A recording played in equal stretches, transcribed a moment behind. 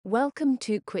Welcome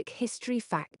to Quick History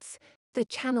Facts, the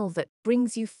channel that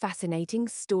brings you fascinating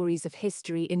stories of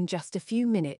history in just a few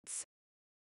minutes.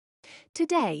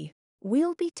 Today,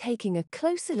 we'll be taking a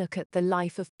closer look at the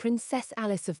life of Princess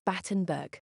Alice of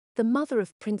Battenberg, the mother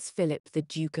of Prince Philip, the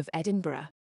Duke of Edinburgh.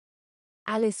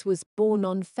 Alice was born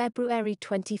on February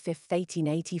 25,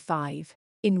 1885,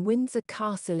 in Windsor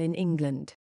Castle in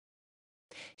England.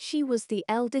 She was the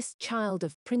eldest child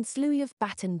of Prince Louis of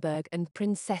Battenberg and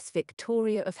Princess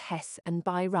Victoria of Hesse and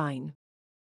by Rhine.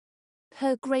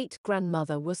 Her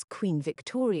great-grandmother was Queen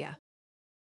Victoria.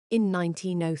 In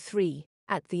 1903,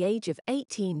 at the age of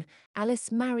 18,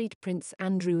 Alice married Prince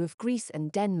Andrew of Greece and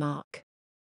Denmark.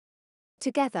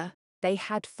 Together, they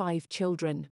had 5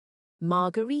 children: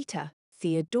 Margarita,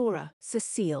 Theodora,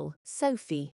 Cecile,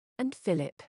 Sophie, and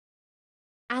Philip.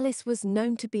 Alice was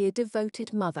known to be a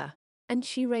devoted mother, and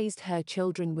she raised her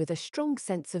children with a strong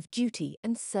sense of duty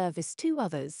and service to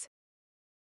others.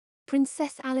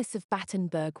 Princess Alice of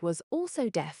Battenberg was also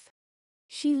deaf.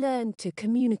 She learned to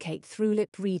communicate through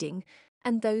lip reading,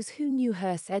 and those who knew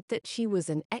her said that she was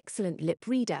an excellent lip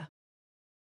reader.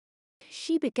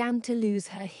 She began to lose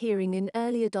her hearing in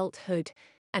early adulthood,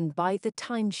 and by the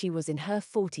time she was in her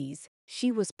 40s,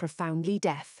 she was profoundly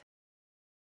deaf.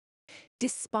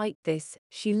 Despite this,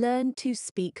 she learned to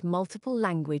speak multiple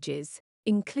languages,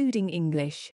 including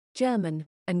English, German,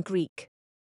 and Greek.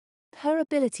 Her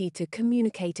ability to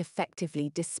communicate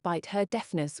effectively despite her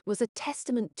deafness was a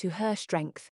testament to her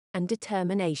strength and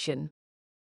determination.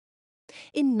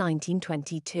 In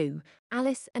 1922,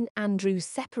 Alice and Andrew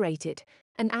separated,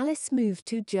 and Alice moved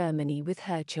to Germany with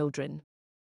her children.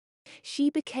 She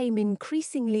became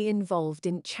increasingly involved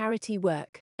in charity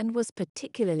work and was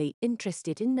particularly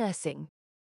interested in nursing.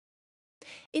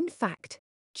 In fact,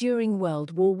 during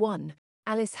World War I,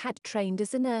 Alice had trained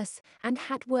as a nurse and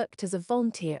had worked as a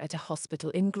volunteer at a hospital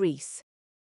in Greece.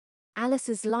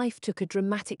 Alice's life took a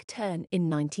dramatic turn in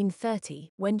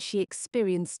 1930 when she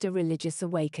experienced a religious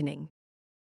awakening.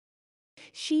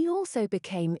 She also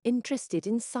became interested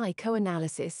in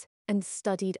psychoanalysis and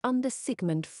studied under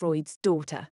Sigmund Freud's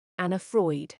daughter, Anna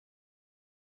Freud.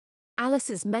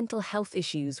 Alice's mental health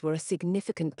issues were a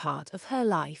significant part of her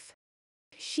life.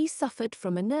 She suffered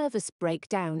from a nervous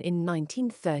breakdown in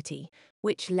 1930,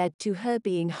 which led to her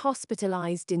being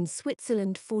hospitalized in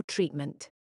Switzerland for treatment.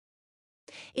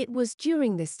 It was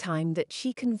during this time that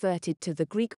she converted to the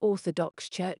Greek Orthodox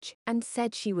Church and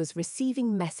said she was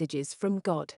receiving messages from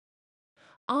God.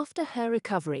 After her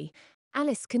recovery,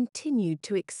 Alice continued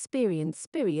to experience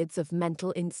periods of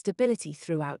mental instability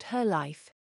throughout her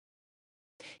life.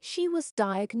 She was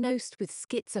diagnosed with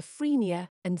schizophrenia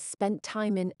and spent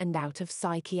time in and out of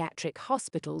psychiatric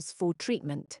hospitals for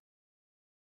treatment.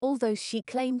 Although she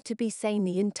claimed to be sane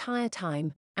the entire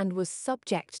time and was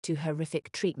subject to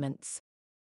horrific treatments,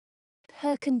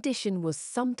 her condition was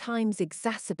sometimes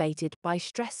exacerbated by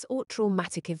stress or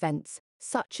traumatic events,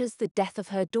 such as the death of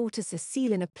her daughter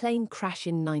Cecile in a plane crash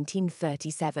in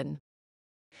 1937.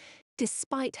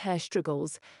 Despite her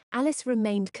struggles, Alice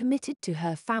remained committed to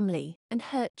her family and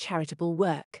her charitable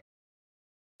work.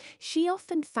 She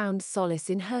often found solace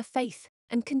in her faith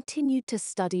and continued to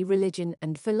study religion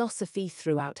and philosophy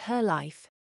throughout her life.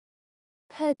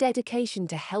 Her dedication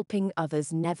to helping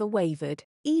others never wavered,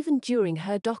 even during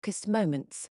her darkest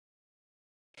moments.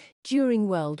 During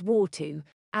World War II,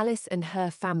 Alice and her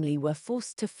family were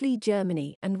forced to flee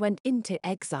Germany and went into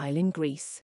exile in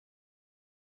Greece.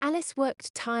 Alice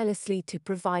worked tirelessly to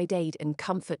provide aid and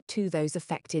comfort to those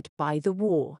affected by the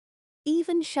war,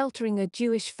 even sheltering a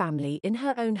Jewish family in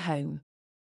her own home.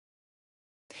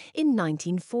 In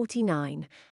 1949,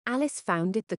 Alice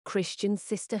founded the Christian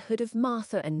Sisterhood of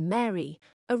Martha and Mary,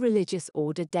 a religious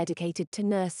order dedicated to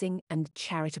nursing and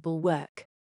charitable work.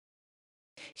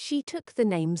 She took the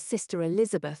name Sister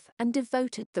Elizabeth and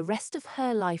devoted the rest of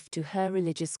her life to her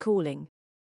religious calling.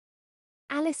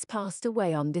 Alice passed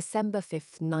away on December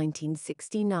 5,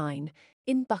 1969,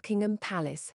 in Buckingham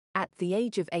Palace, at the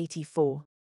age of 84.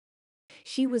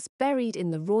 She was buried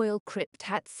in the royal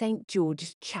crypt at St.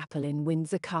 George's Chapel in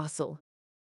Windsor Castle.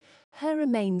 Her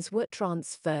remains were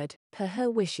transferred, per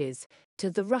her wishes, to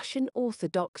the Russian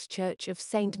Orthodox Church of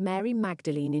St. Mary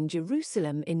Magdalene in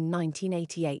Jerusalem in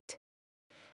 1988.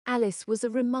 Alice was a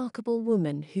remarkable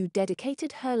woman who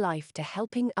dedicated her life to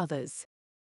helping others.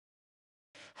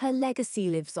 Her legacy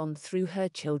lives on through her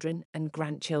children and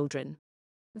grandchildren.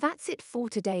 That's it for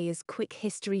today's Quick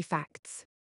History Facts.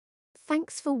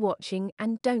 Thanks for watching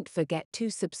and don't forget to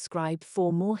subscribe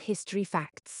for more history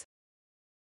facts.